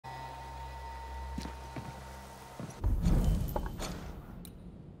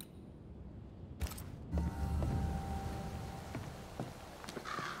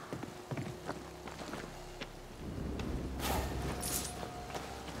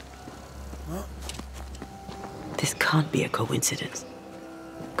This can't be a coincidence.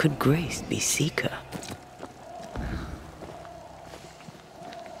 Could Grace be Seeker?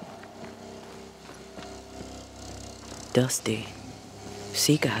 Dusty.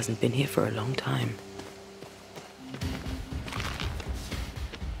 Seeker hasn't been here for a long time.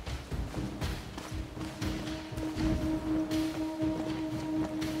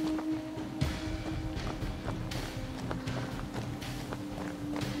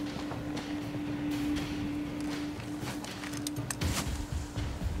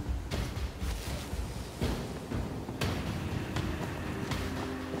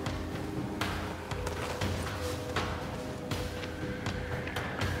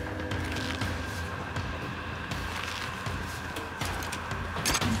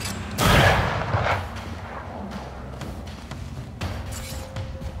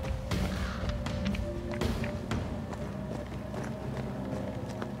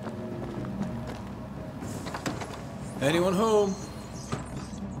 Anyone home?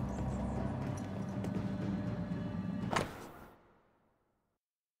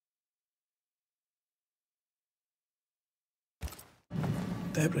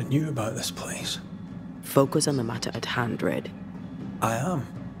 Deborah knew about this place. Focus on the matter at hand, Red. I am.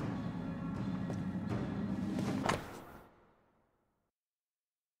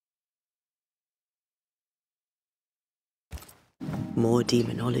 More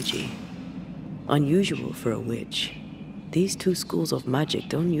demonology. Unusual for a witch. These two schools of magic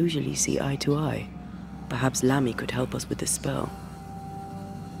don't usually see eye to eye. Perhaps Lammy could help us with the spell.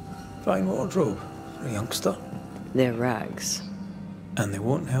 Fine wardrobe for a youngster. They're rags. And they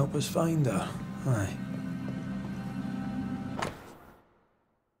won't help us find her. Aye.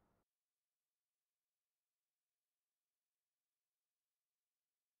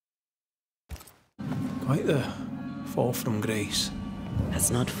 Quite the fall from grace.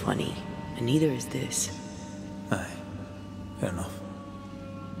 That's not funny, and neither is this. Aye. Fair enough.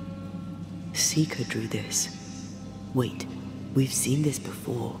 Seeker drew this. Wait, we've seen this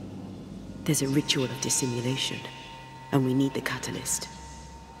before. There's a ritual of dissimulation, and we need the catalyst.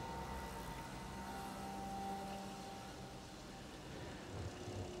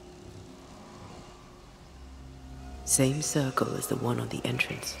 Same circle as the one on the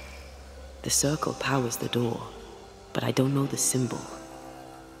entrance. The circle powers the door, but I don't know the symbol.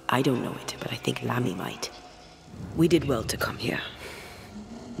 I don't know it, but I think Lammy might. We did well to come here.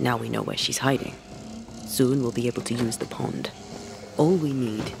 Now we know where she's hiding. Soon we'll be able to use the pond. All we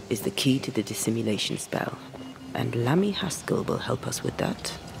need is the key to the dissimulation spell, and Lammy Haskell will help us with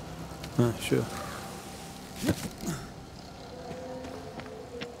that. Sure.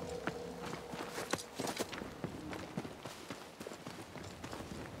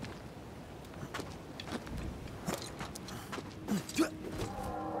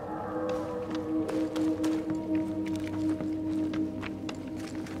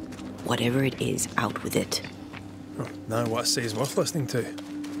 Whatever it is, out with it. Oh, now what I say is worth listening to.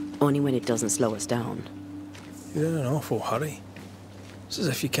 Only when it doesn't slow us down. You're in an awful hurry. It's as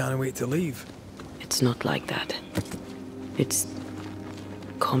if you can't wait to leave. It's not like that. It's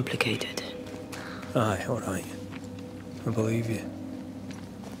complicated. Aye, all right. I believe you.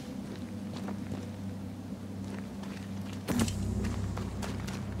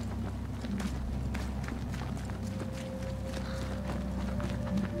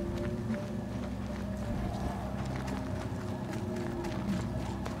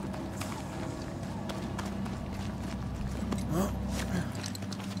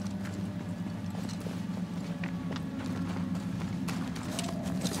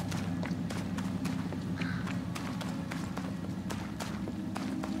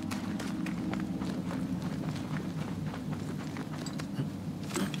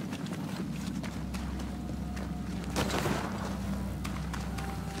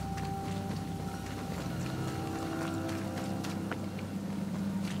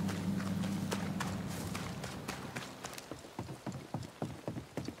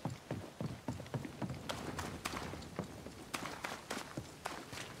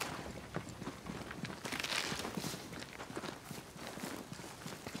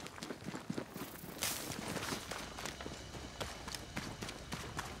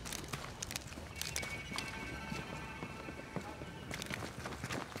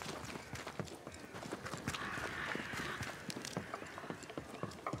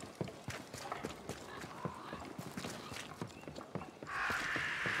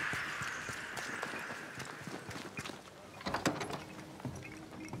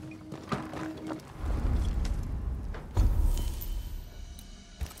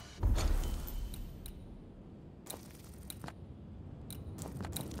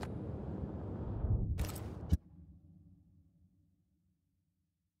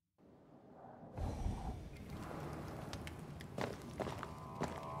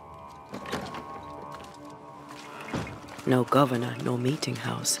 No governor, no meeting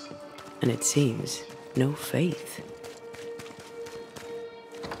house. And it seems, no faith.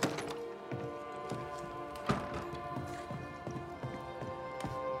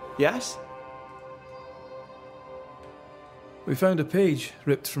 Yes? We found a page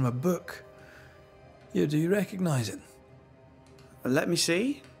ripped from a book. Here, do you recognize it? Let me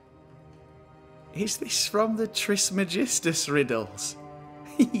see. Is this from the Trismegistus riddles?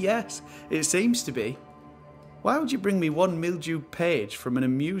 Yes, it seems to be. Why would you bring me one mildewed page from an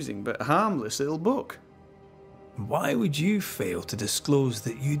amusing but harmless little book? Why would you fail to disclose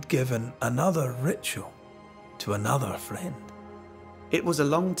that you'd given another ritual to another friend? It was a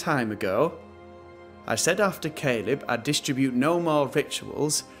long time ago. I said after Caleb I'd distribute no more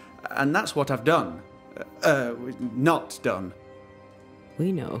rituals, and that's what I've done. Not done.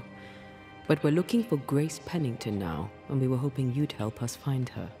 We know. But we're looking for Grace Pennington now, and we were hoping you'd help us find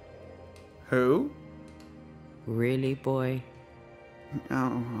her. Who? Really, boy?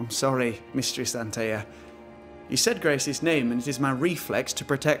 Oh, I'm sorry, Mistress Antea. You said Grace's name, and it is my reflex to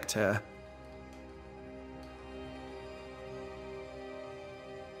protect her.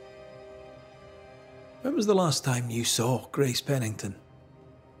 When was the last time you saw Grace Pennington?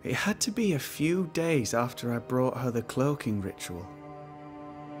 It had to be a few days after I brought her the cloaking ritual.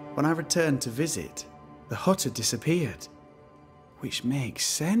 When I returned to visit, the hut had disappeared. Which makes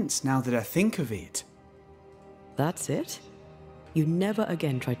sense now that I think of it. That's it? You never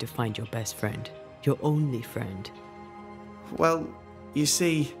again tried to find your best friend, your only friend. Well, you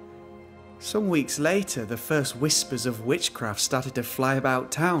see, some weeks later, the first whispers of witchcraft started to fly about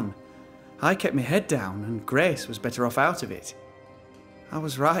town. I kept my head down, and Grace was better off out of it. I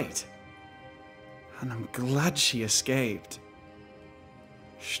was right. And I'm glad she escaped.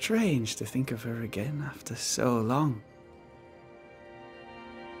 Strange to think of her again after so long.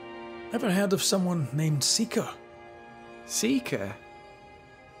 Ever heard of someone named Seeker? Seeker?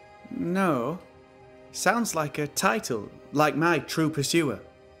 No. Sounds like a title, like my true pursuer.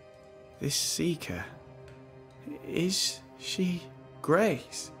 This Seeker. Is she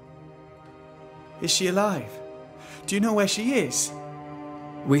Grace? Is she alive? Do you know where she is?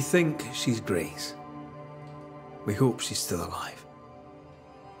 We think she's Grace. We hope she's still alive.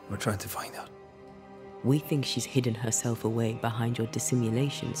 We're trying to find out. We think she's hidden herself away behind your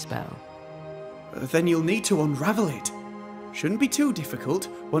dissimulation spell. Then you'll need to unravel it. Shouldn't be too difficult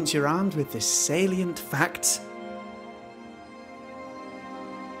once you're armed with the salient facts.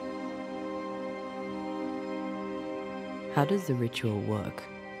 How does the ritual work?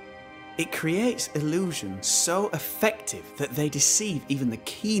 It creates illusions so effective that they deceive even the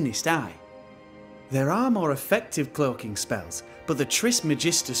keenest eye. There are more effective cloaking spells, but the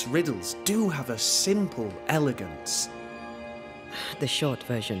Trismegistus riddles do have a simple elegance. The short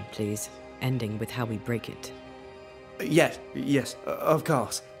version, please, ending with how we break it. Yes, of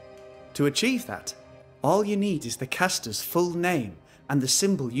course. To achieve that, all you need is the caster's full name and the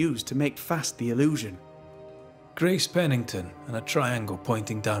symbol used to make fast the illusion. Grace Pennington and a triangle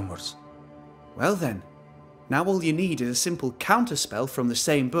pointing downwards. Well then, now all you need is a simple counterspell from the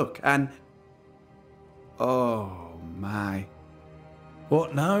same book and... Oh my.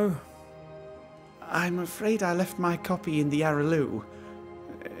 What now? I'm afraid I left my copy in the Araloo.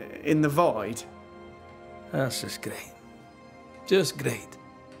 In the void. That's just great. Just great.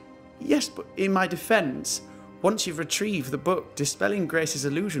 Yes, but in my defence, once you've retrieved the book, dispelling Grace's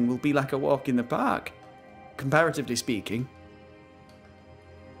illusion will be like a walk in the park. Comparatively speaking.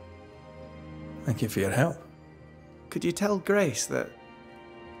 Thank you for your help. Could you tell Grace that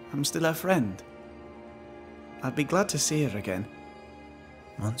I'm still her friend? I'd be glad to see her again.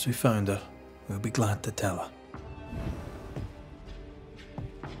 Once we found her, we'll be glad to tell her.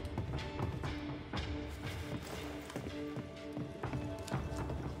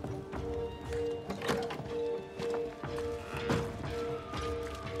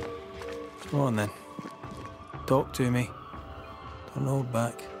 Come on then. Talk to me. Don't hold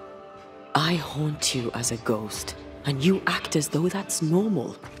back. I haunt you as a ghost, and you act as though that's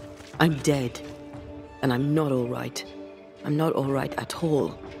normal. I'm dead, and I'm not all right. I'm not all right at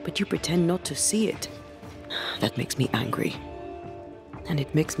all, but you pretend not to see it. That makes me angry. And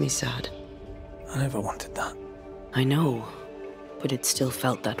it makes me sad. I never wanted that. I know, but it still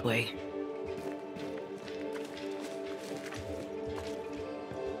felt that way.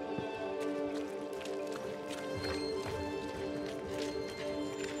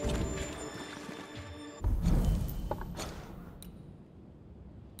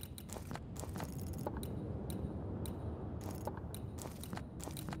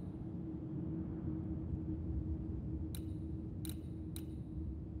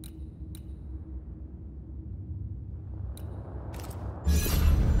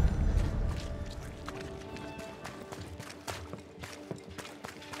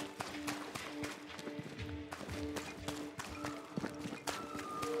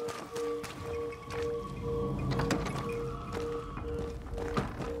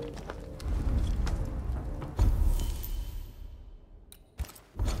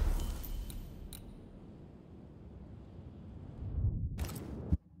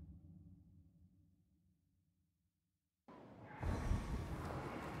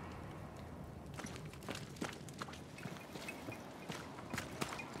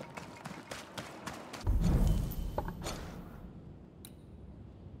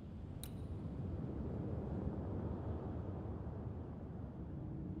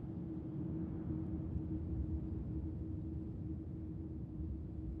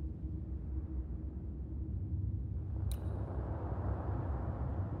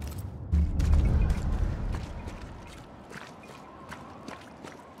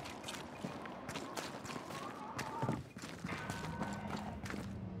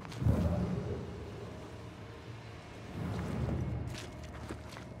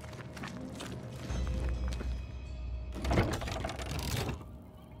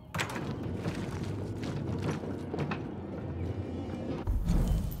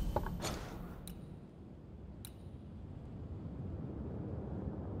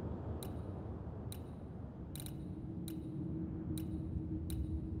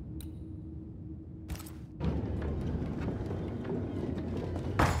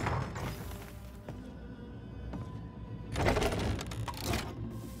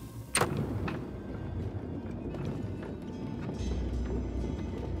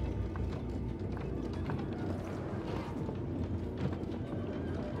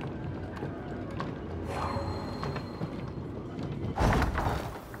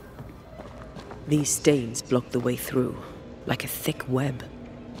 These stains block the way through, like a thick web.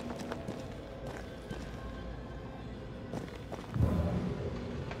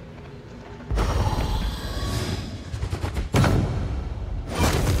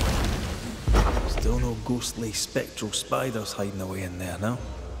 Still no ghostly spectral spiders hiding away in there, no?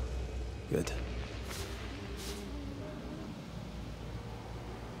 Good.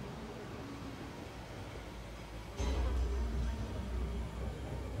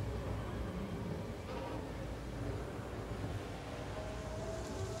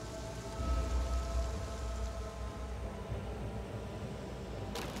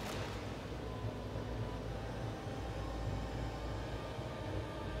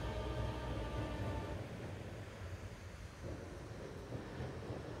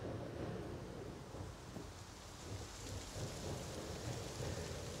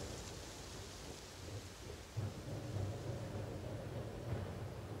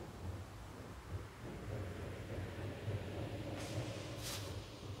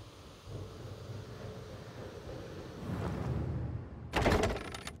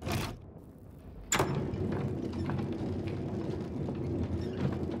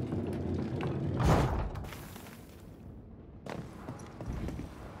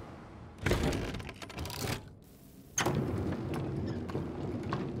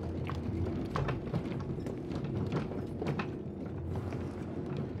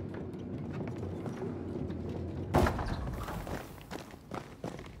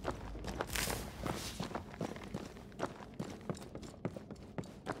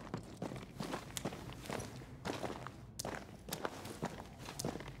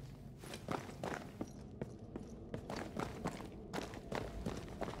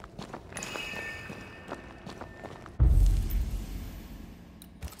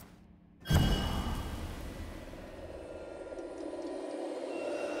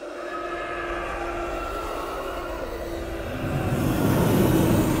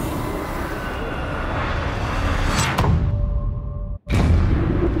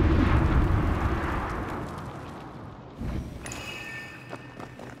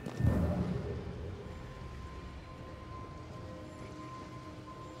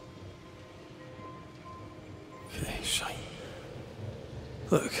 Shite.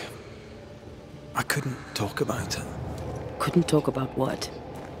 Look, I couldn't talk about it. Couldn't talk about what?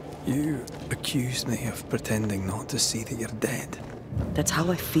 You accused me of pretending not to see that you're dead. That's how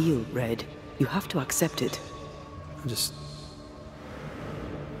I feel, Red. You have to accept it.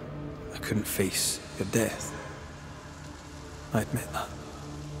 I couldn't face your death. I admit that.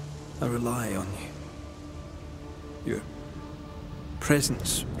 I rely on you. Your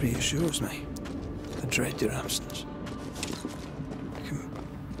presence reassures me. I dread your absence. I can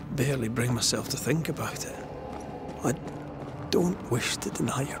barely bring myself to think about it. I don't wish to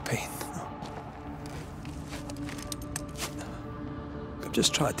deny your pain. I've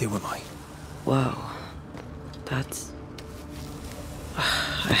just tried to deal with mine. Wow. That's...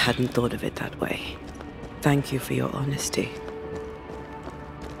 I hadn't thought of it that way. Thank you for your honesty.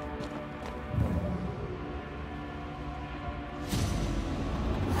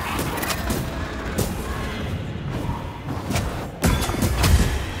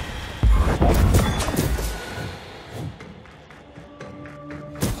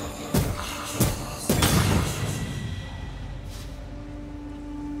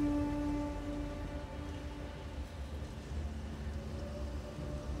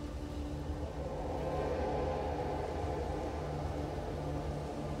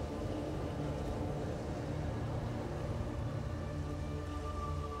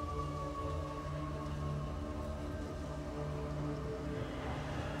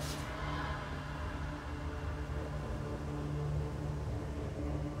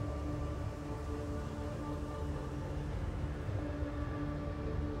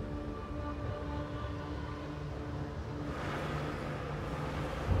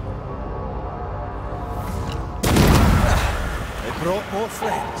 Brought more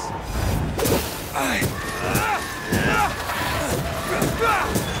friends.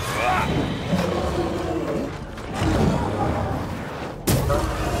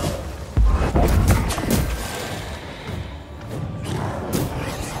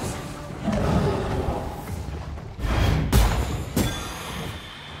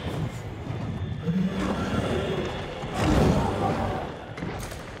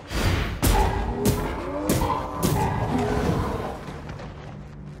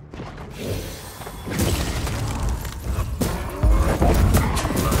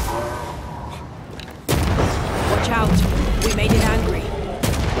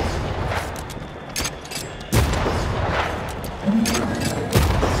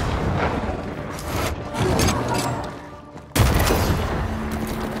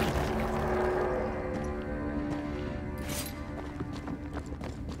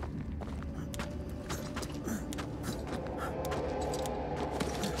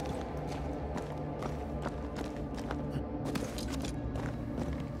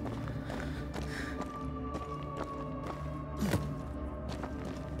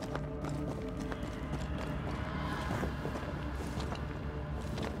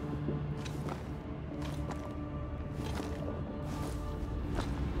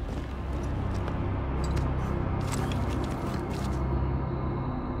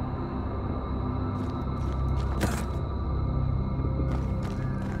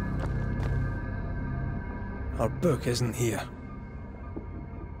 Our book isn't here.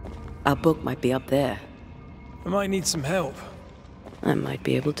 Our book might be up there. I might need some help. I might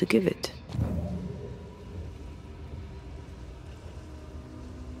be able to give it.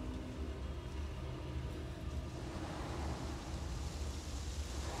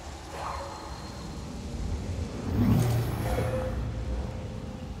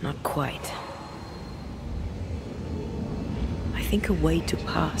 Not quite. I think a way to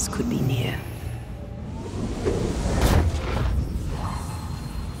pass could be near.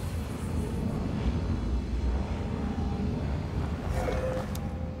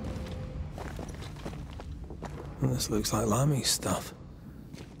 This looks like Lami's stuff.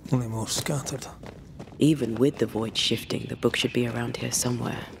 Only more scattered. Even with the void shifting, the book should be around here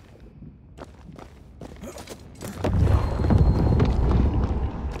somewhere.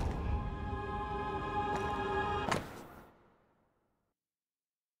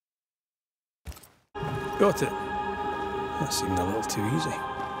 Got it. That seemed a little too easy.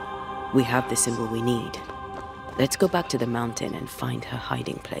 We have the symbol we need. Let's go back to the mountain and find her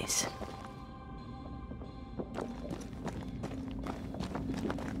hiding place.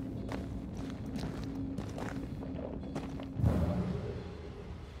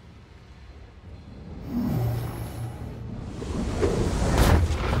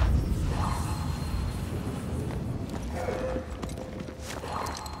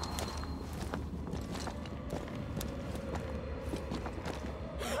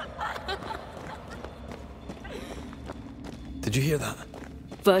 Did you hear that?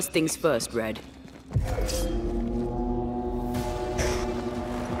 First things first, Red.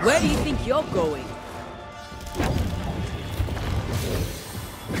 Where do you think you're going?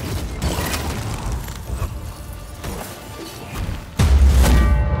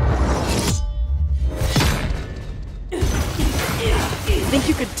 Think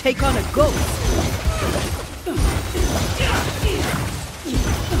you could take on a ghost?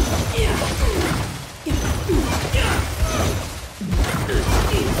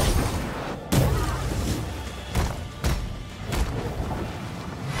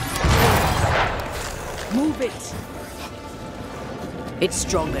 Move it! It's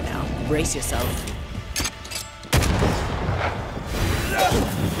stronger now. Brace yourself.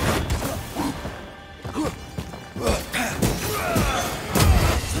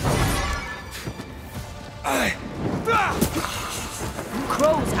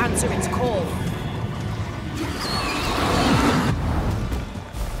 Crows answer its call.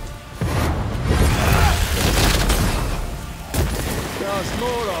 There's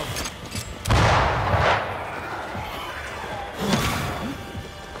more of.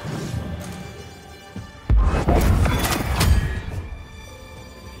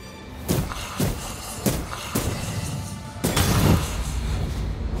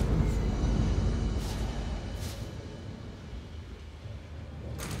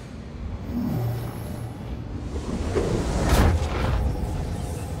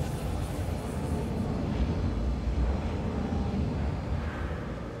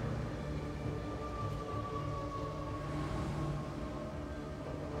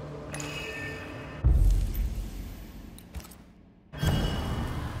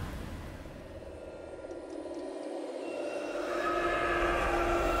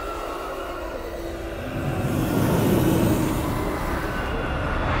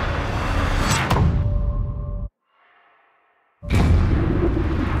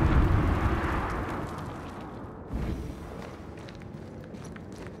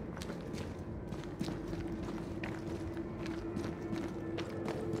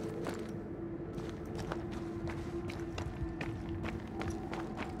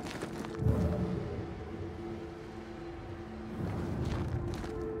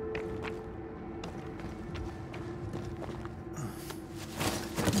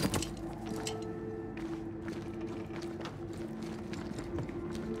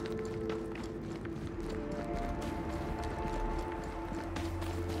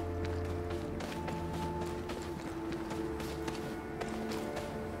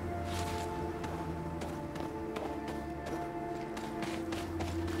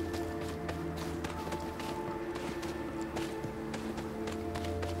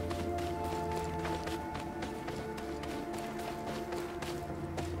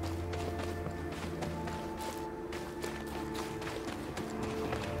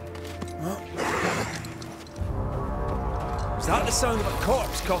 Is that the sound of a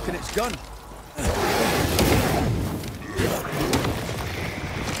corpse cocking its gun?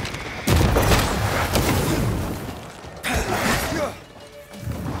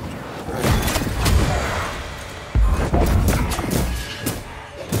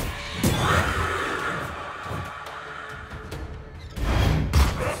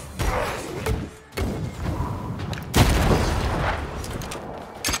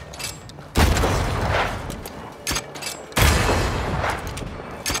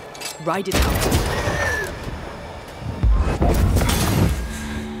 Ride it out.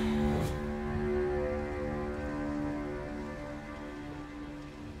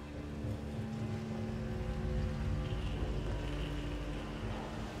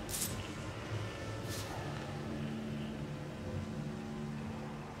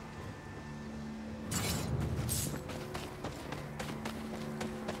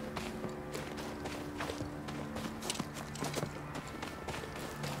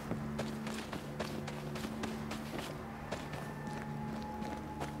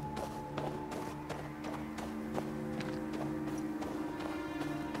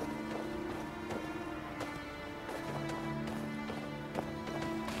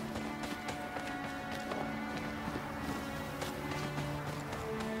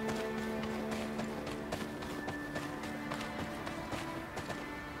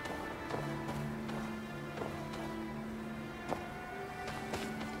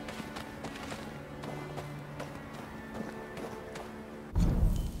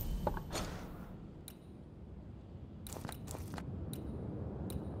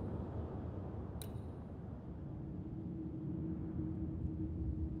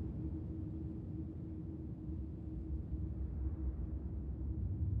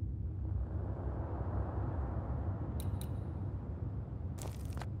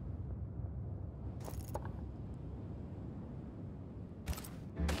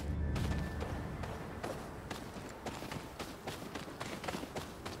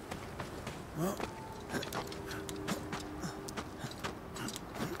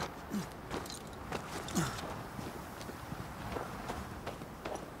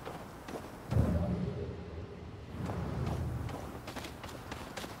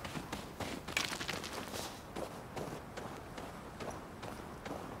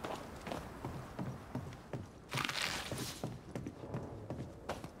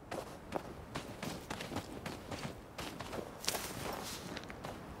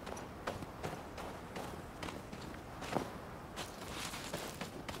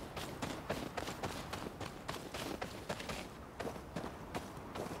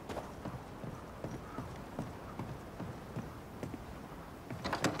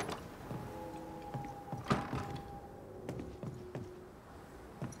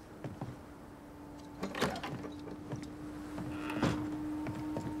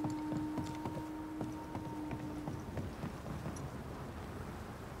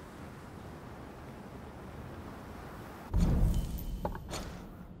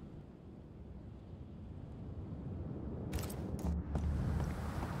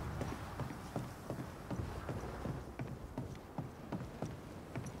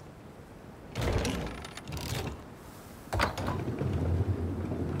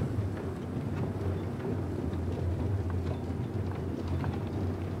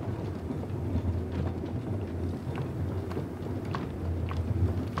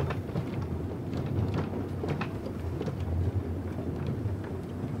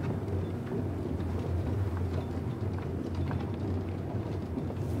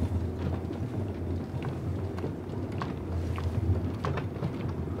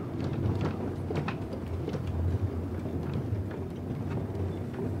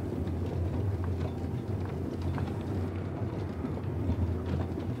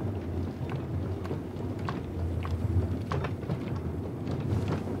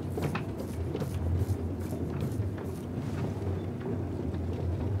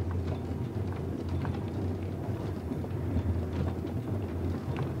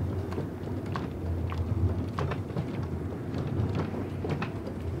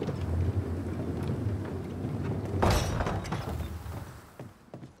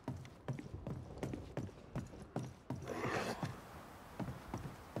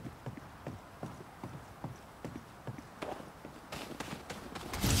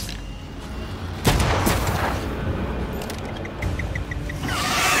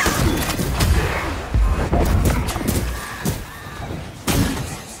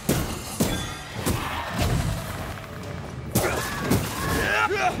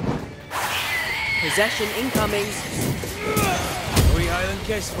 Possession incoming. A wee Highland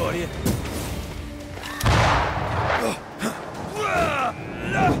kiss for you.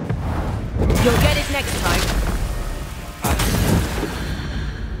 You'll get it next time.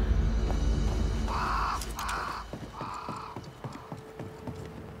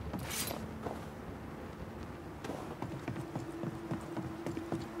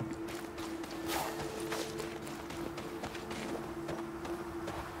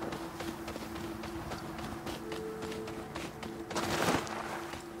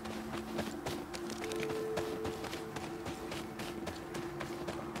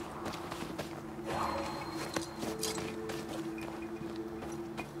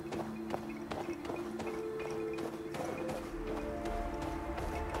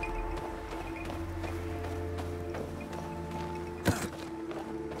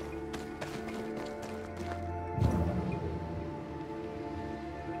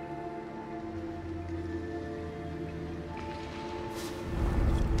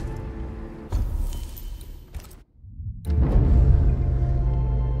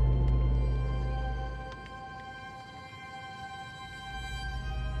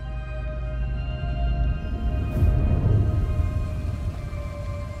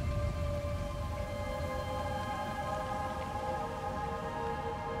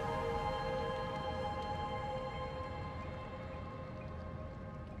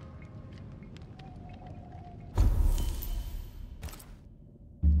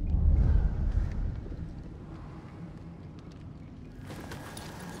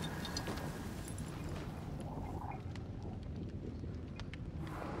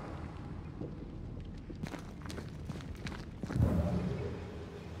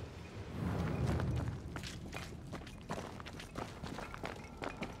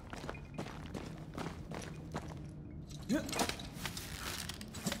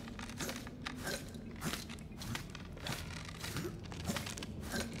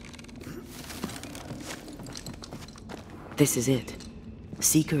 This is it.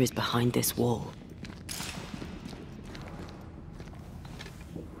 Seeker is behind this wall.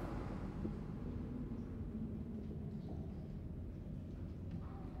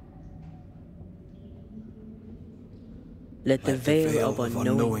 Let the veil of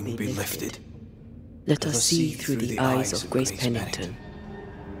unknowing be lifted. Let us see through the eyes of Grace Pennington.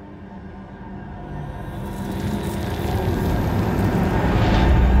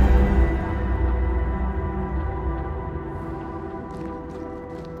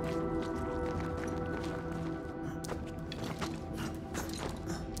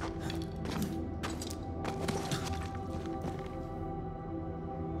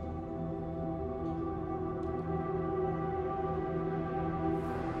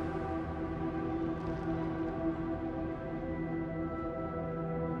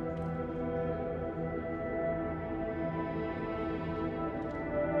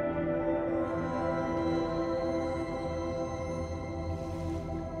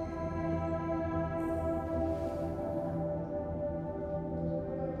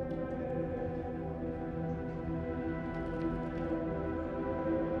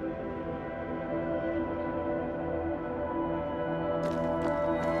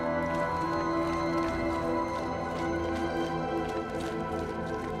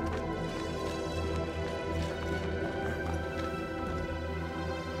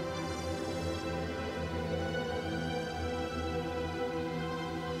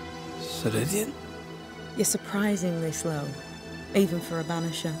 Ceridian? You're surprisingly slow, even for a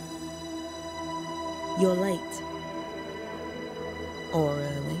banisher. You're late. Or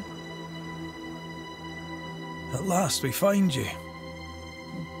early. At last we find you.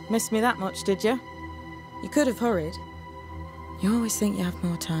 Missed me that much, did you? You could have hurried. You always think you have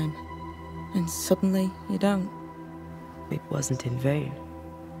more time, and suddenly you don't. It wasn't in vain.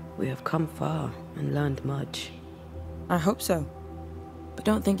 We have come far and learned much. I hope so. But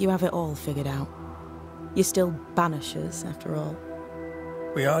don't think you have it all figured out. You're still banishers, after all.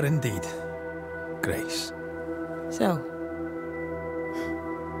 We are indeed, Grace. So,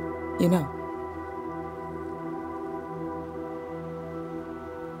 you know.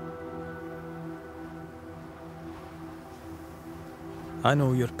 I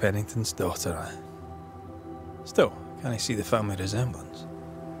know you're Pennington's daughter. Still, can I see the family resemblance?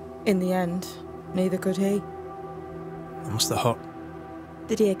 In the end, neither could he. It must have hurt.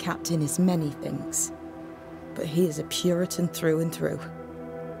 The dear captain is many things, but he is a Puritan through and through.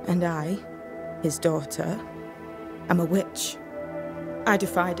 And I, his daughter, am a witch. I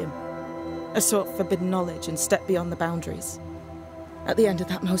defied him. I sought forbidden knowledge and stepped beyond the boundaries. At the end of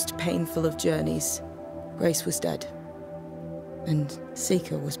that most painful of journeys, Grace was dead. And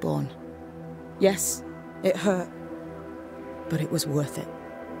Seeker was born. Yes, it hurt, but it was worth it.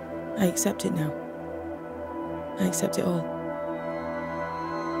 I accept it now. I accept it all.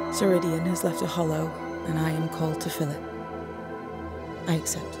 Ceridian has left a hollow, and I am called to fill it. I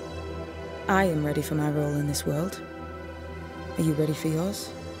accept. I am ready for my role in this world. Are you ready for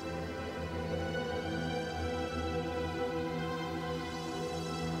yours?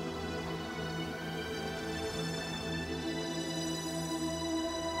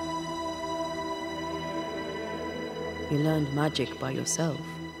 You learned magic by yourself.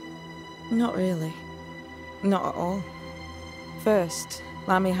 Not really. Not at all. First,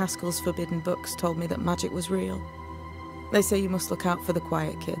 Lammy Haskell's forbidden books told me that magic was real. They say you must look out for the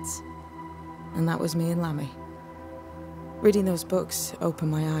quiet kids. And that was me and Lammy. Reading those books opened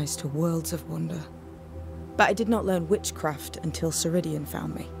my eyes to worlds of wonder. But I did not learn witchcraft until Ceridian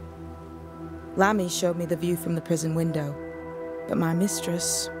found me. Lammy showed me the view from the prison window, but my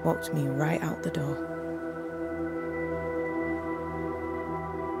mistress walked me right out the door.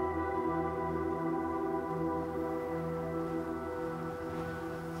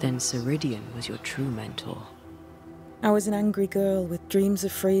 Then Ceridian was your true mentor. I was an angry girl with dreams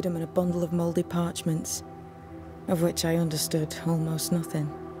of freedom and a bundle of mouldy parchments, of which I understood almost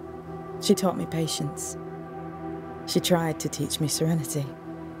nothing. She taught me patience. She tried to teach me serenity.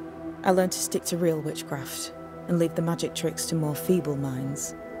 I learned to stick to real witchcraft and leave the magic tricks to more feeble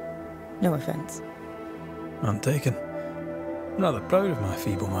minds. No offense. I'm taken. I'm rather proud of my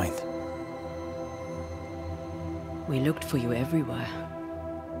feeble mind. We looked for you everywhere.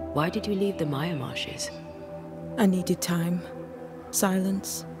 Why did you leave the Maya Marshes? I needed time,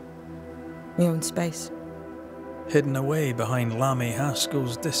 silence, my own space. Hidden away behind Lammy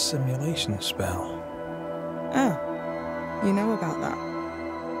Haskell's dissimulation spell. Oh, you know about that.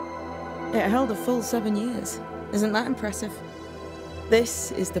 It held a full 7 years. Isn't that impressive?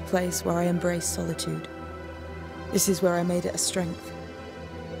 This is the place where I embrace solitude. This is where I made it a strength.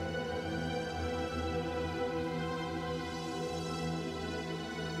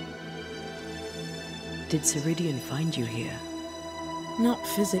 Did Ceridian find you here? Not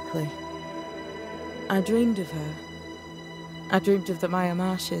physically. I dreamed of her. I dreamed of the Maya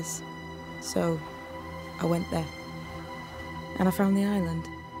marshes. So, I went there. And I found the island.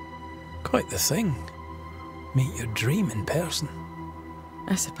 Quite the thing. Meet your dream in person.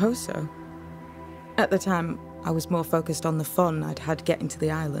 I suppose so. At the time, I was more focused on the fun I'd had getting to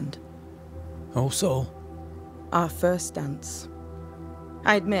the island. Also, Our first dance.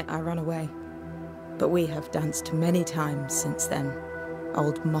 I admit I ran away. But we have danced many times since then.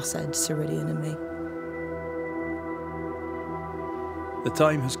 Old moss-head Ceridian and me. the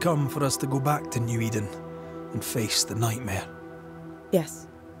time has come for us to go back to New Eden and face the nightmare. Yes.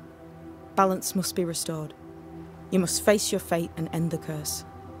 Balance must be restored. You must face your fate and end the curse.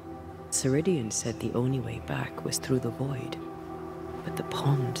 Ceridian said the only way back was through the void. But the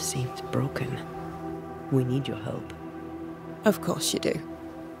pond seems broken. We need your help. Of course you do.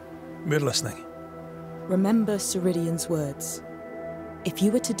 We're listening. Remember Ceridian's words. If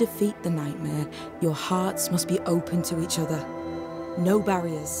you were to defeat the nightmare, your hearts must be open to each other. No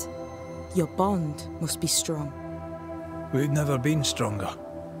barriers. Your bond must be strong. We've never been stronger.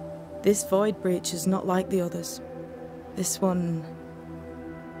 This void breach is not like the others. This one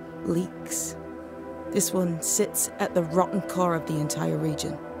leaks. This one sits at the rotten core of the entire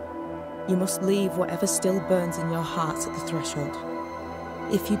region. You must leave whatever still burns in your hearts at the threshold.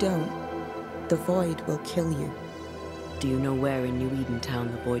 If you don't, the void will kill you. Do you know where in New Eden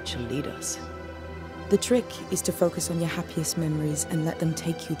Town the void shall lead us? The trick is to focus on your happiest memories and let them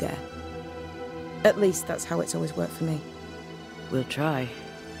take you there. At least that's how it's always worked for me. We'll try.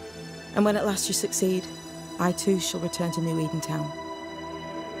 And when at last you succeed, I too shall return to New Eden Town.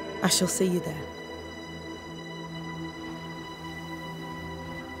 I shall see you there.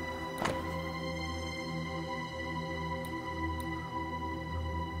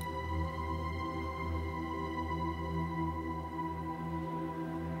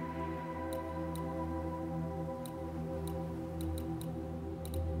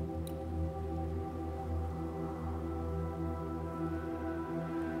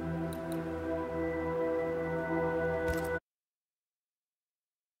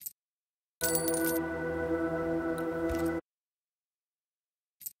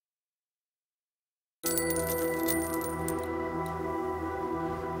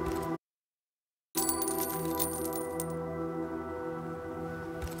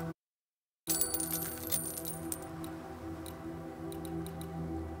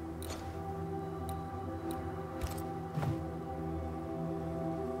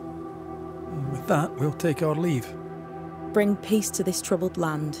 With that, we'll take our leave. Bring peace to this troubled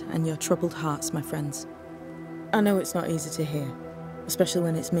land and your troubled hearts, my friends. I know it's not easy to hear, especially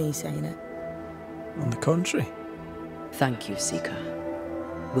when it's me saying it. On the contrary. Thank you, Seeker.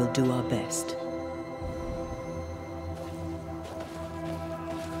 We'll do our best.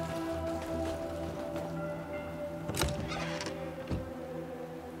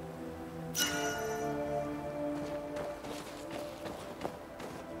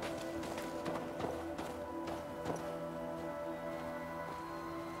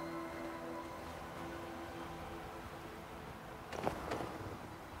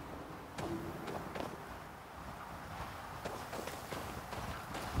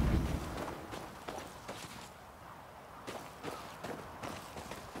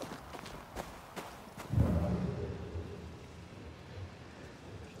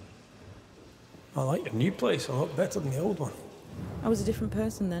 I like your new place a lot better than the old one. I was a different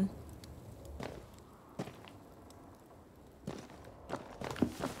person then.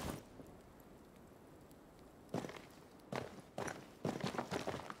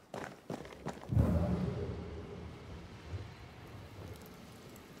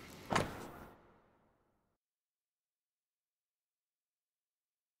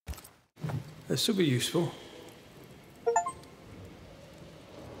 This will be useful.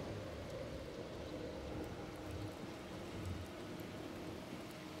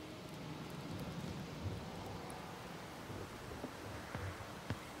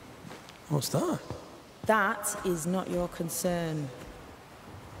 What's that? That is not your concern.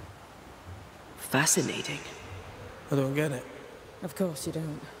 Fascinating. I don't get it. Of course you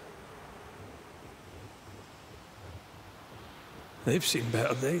don't. They've seen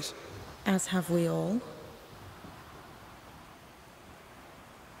better days. As have we all.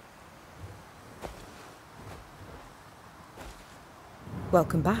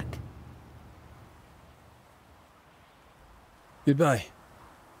 Welcome back. Goodbye.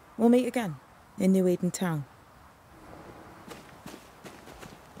 We'll meet again in New Eden Town.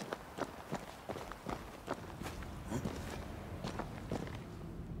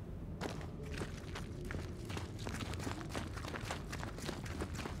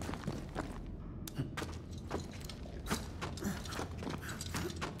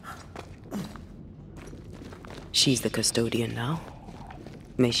 She's the custodian now.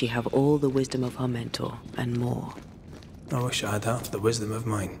 May she have all the wisdom of her mentor, and more. I wish I had half the wisdom of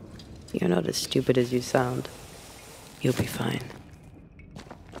mine. You're not as stupid as you sound. You'll be fine.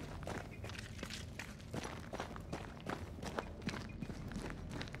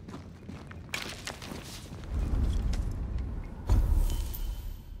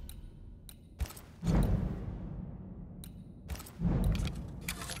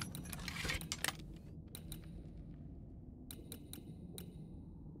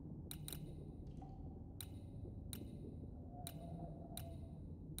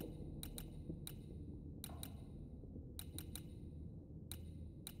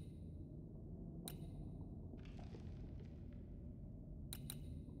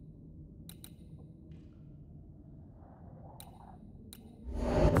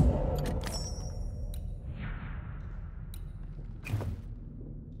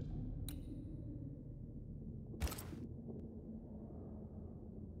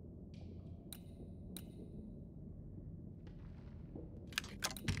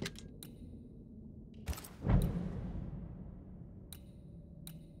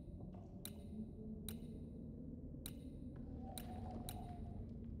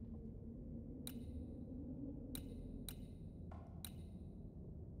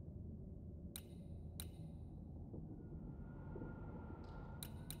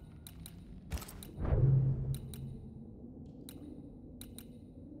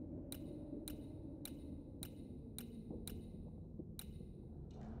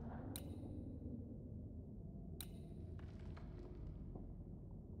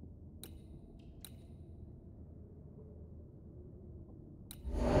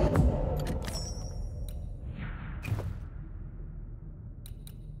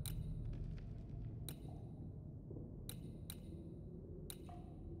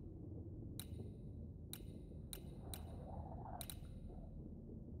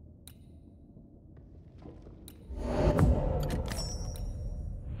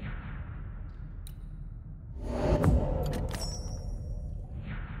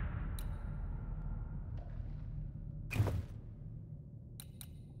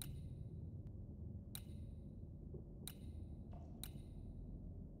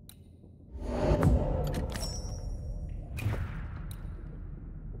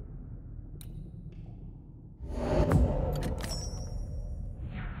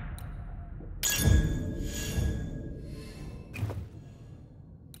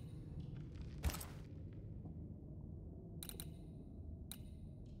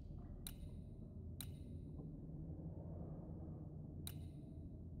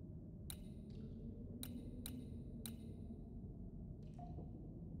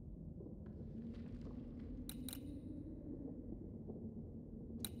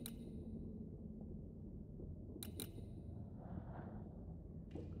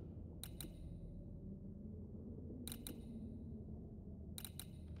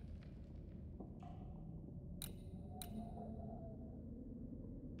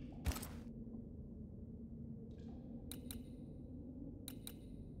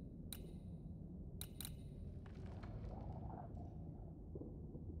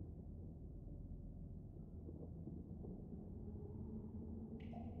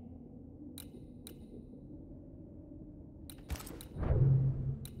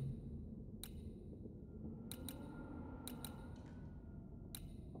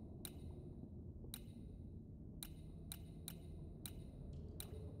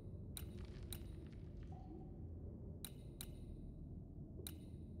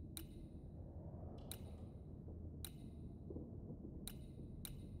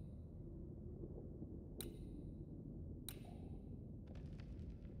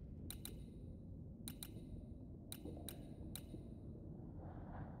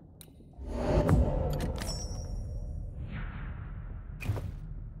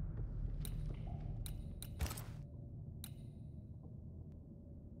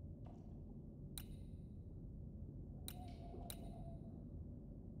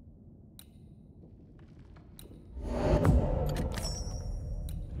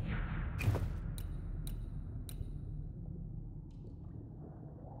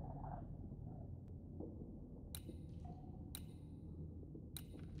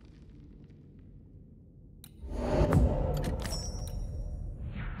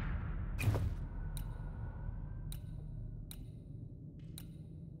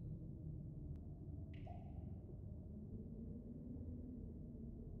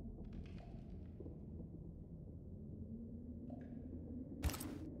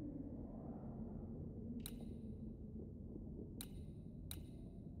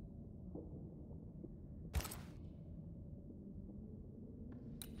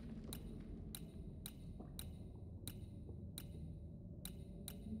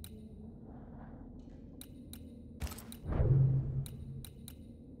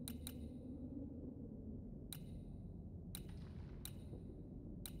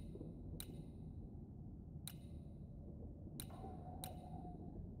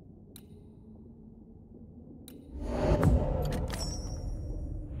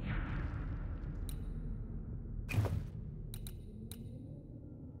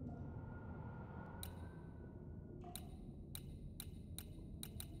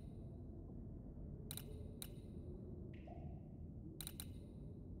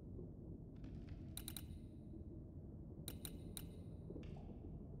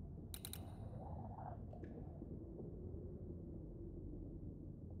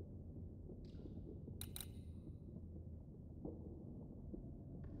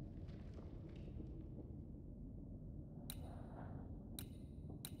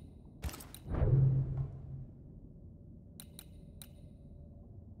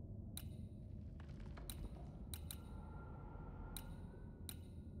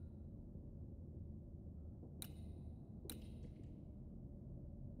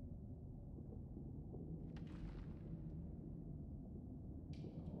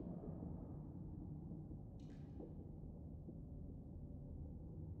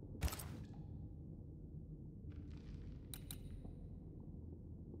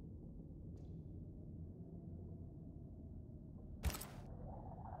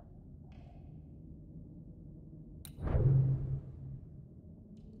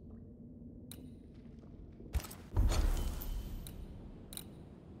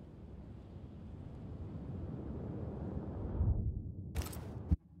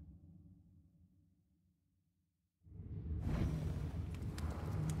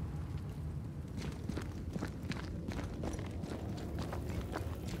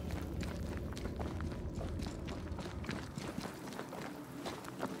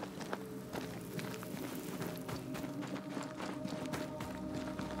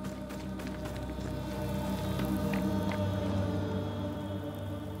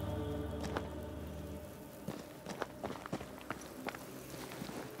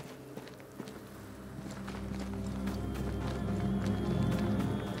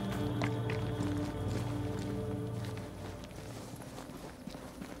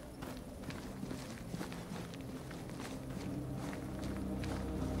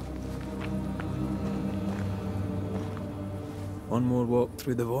 One more walk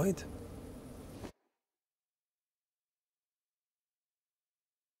through the void?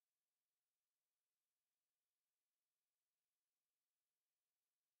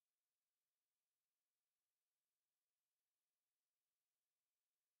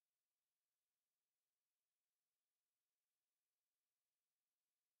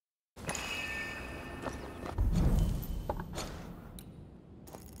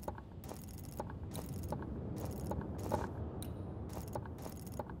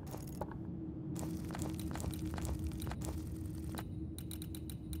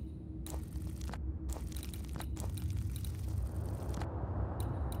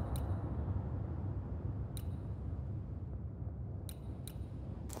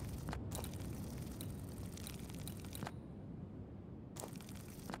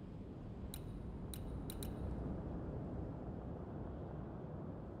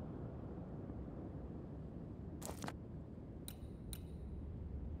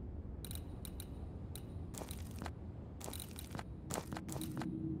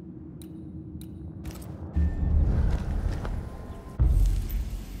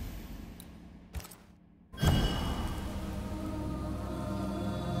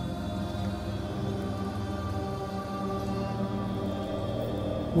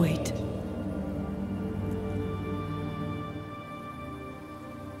 Wait.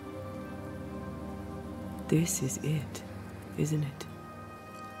 This is it, isn't it?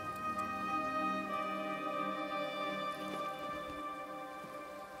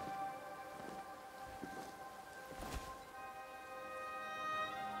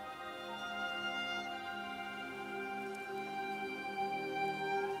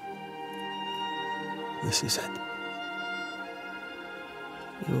 This is it.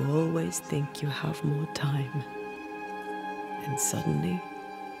 You always think you have more time, and suddenly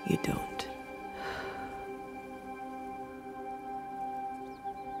you don't.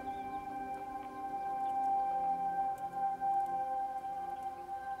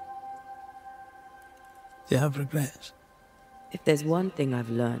 Do you have regrets? If there's one thing I've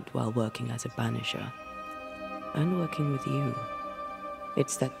learned while working as a banisher, and working with you,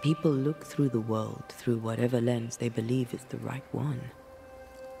 it's that people look through the world through whatever lens they believe is the right one.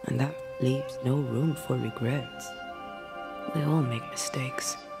 And that leaves no room for regrets. We all make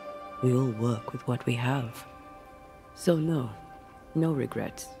mistakes. We all work with what we have. So no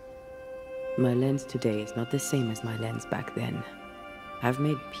regrets. My lens today is not the same as my lens back then. I've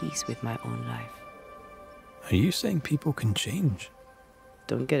made peace with my own life. Are you saying people can change?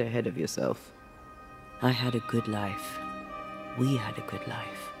 Don't get ahead of yourself. I had a good life. We had a good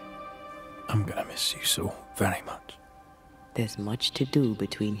life. I'm gonna miss you so very much. There's much to do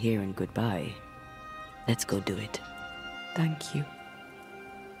between here and goodbye. Let's go do it. Thank you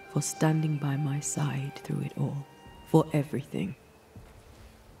for standing by my side through it all, for everything.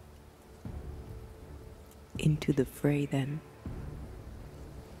 Into the fray, then.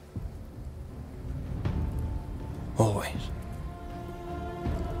 Always.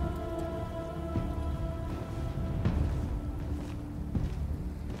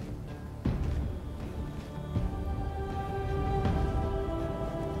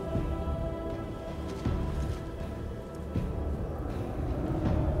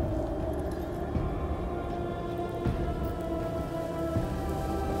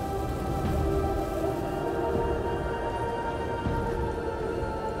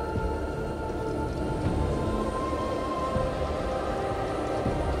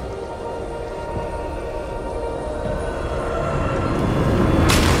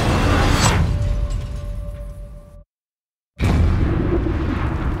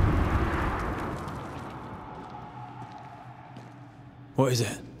 What is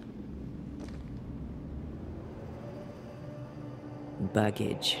it?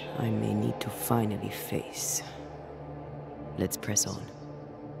 Baggage I may need to finally face. Let's press on.